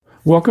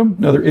Welcome,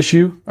 another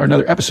issue, or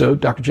another episode,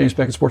 Dr. James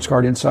Beckett Sports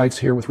Card Insights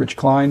here with Rich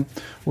Klein.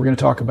 We're going to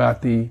talk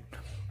about the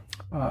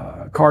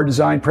card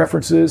design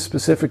preferences,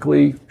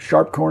 specifically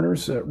sharp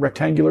corners,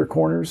 rectangular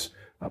corners,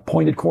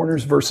 pointed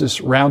corners versus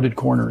rounded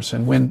corners,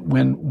 and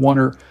when one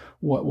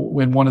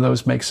of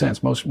those makes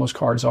sense. Most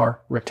cards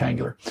are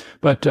rectangular.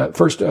 But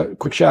first, a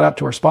quick shout out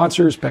to our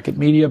sponsors, Beckett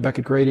Media,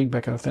 Beckett Grading,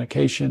 Beckett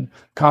Authentication,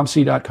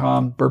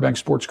 ComC.com, Burbank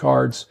Sports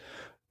Cards,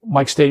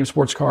 Mike Stadium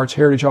Sports Cards,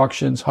 Heritage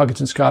Auctions,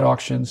 Huggins & Scott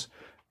Auctions,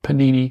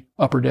 Panini,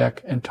 Upper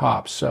Deck, and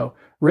Topps. So,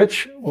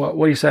 Rich,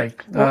 what do you say?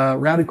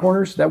 Rounded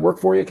corners, that work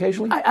for you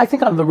occasionally? I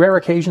think on the rare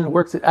occasion it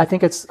works. I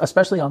think it's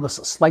especially on the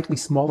slightly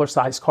smaller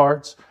size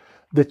cards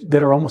that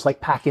are almost like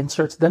pack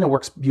inserts. Then it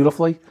works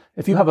beautifully.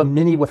 If you have a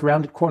mini with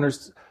rounded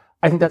corners,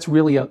 I think that's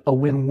really a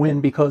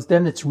win-win, because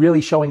then it's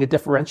really showing a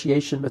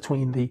differentiation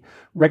between the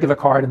regular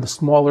card and the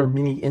smaller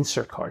mini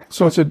insert card.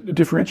 So it's a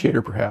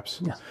differentiator, perhaps.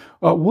 Yes.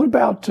 What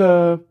about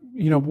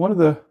one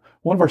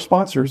of our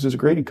sponsors is a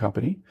grading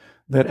company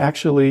that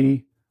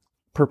actually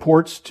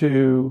purports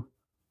to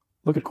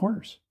look at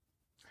corners.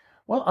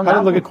 Well, how do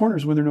you look at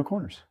corners when there are no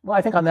corners? Well,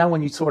 I think on that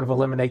one you sort of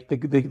eliminate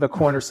the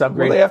corner subgrade.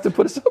 Well, they have to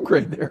put a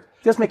subgrade there.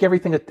 Just make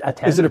everything a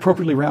 10. Is it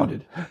appropriately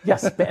rounded?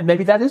 Yes, and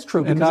maybe that is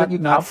true. And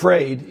not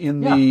frayed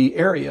in the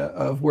area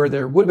of where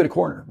there would have been a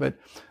corner. But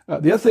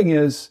the other thing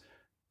is,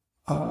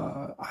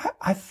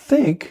 I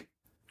think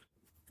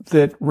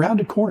that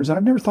rounded corners, and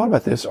I've never thought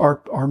about this,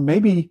 are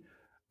maybe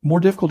more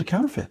difficult to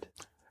counterfeit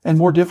and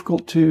more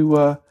difficult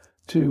to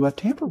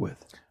tamper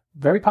with.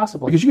 Very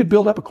possible. Because you could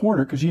build up a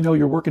corner because you know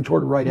you're working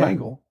toward a right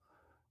angle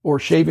or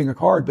shaving a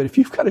card. But if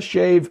you've got to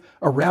shave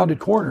a rounded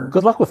corner,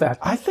 good luck with that.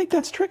 I think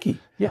that's tricky.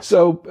 Yes.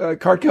 So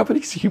card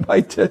companies, you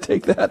might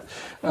take that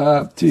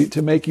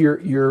to make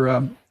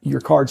your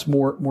cards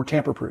more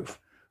tamper proof.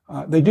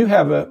 They do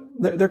have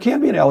there can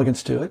be an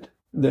elegance to it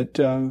that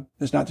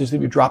it's not just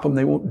if you drop them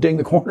they won't ding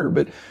the corner,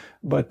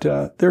 but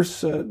there's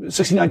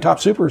 69 Top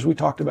Supers, we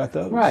talked about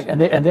those. Right, and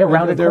they're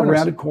rounded corners. They're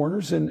rounded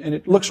corners, and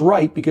it looks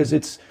right because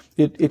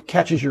it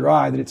catches your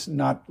eye that it's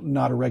not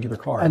a regular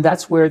card. And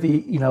that's where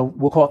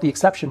we'll call it the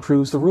exception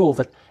proves the rule,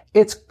 that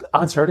it's,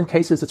 on certain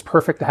cases, it's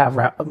perfect to have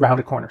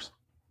rounded corners.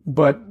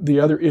 But the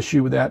other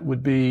issue with that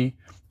would be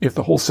if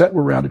the whole set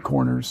were rounded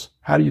corners,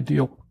 how do you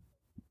deal,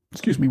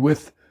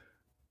 with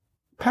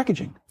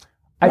packaging?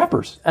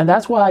 Wrappers. And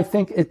that's why I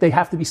think they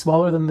have to be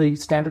smaller than the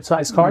standard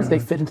size cards. They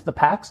fit into the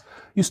packs.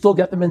 You still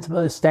get them into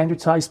the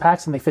standard size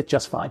packs and they fit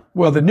just fine.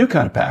 Well, the new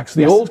kind of packs,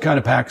 the old kind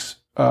of packs,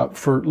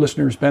 for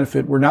listeners'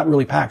 benefit, were not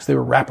really packs. They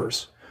were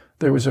wrappers.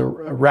 There was a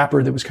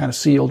wrapper that was kind of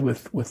sealed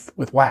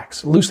with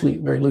wax,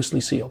 very loosely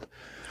sealed.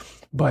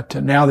 But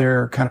now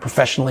they're kind of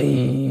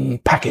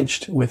professionally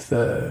packaged with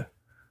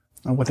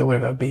what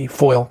would be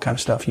foil kind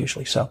of stuff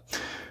usually. So.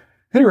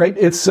 At any rate,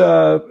 it's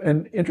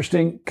an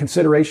interesting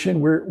consideration.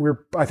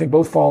 We're I think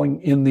both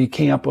falling in the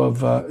camp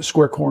of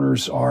square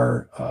corners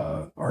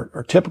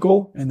are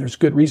typical, and there's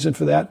good reason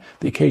for that.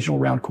 The occasional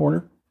round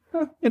corner,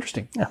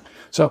 interesting. Yeah.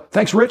 So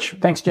thanks, Rich.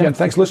 Thanks, Jim. Again,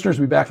 thanks, listeners.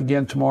 We'll be back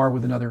again tomorrow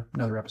with another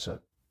episode.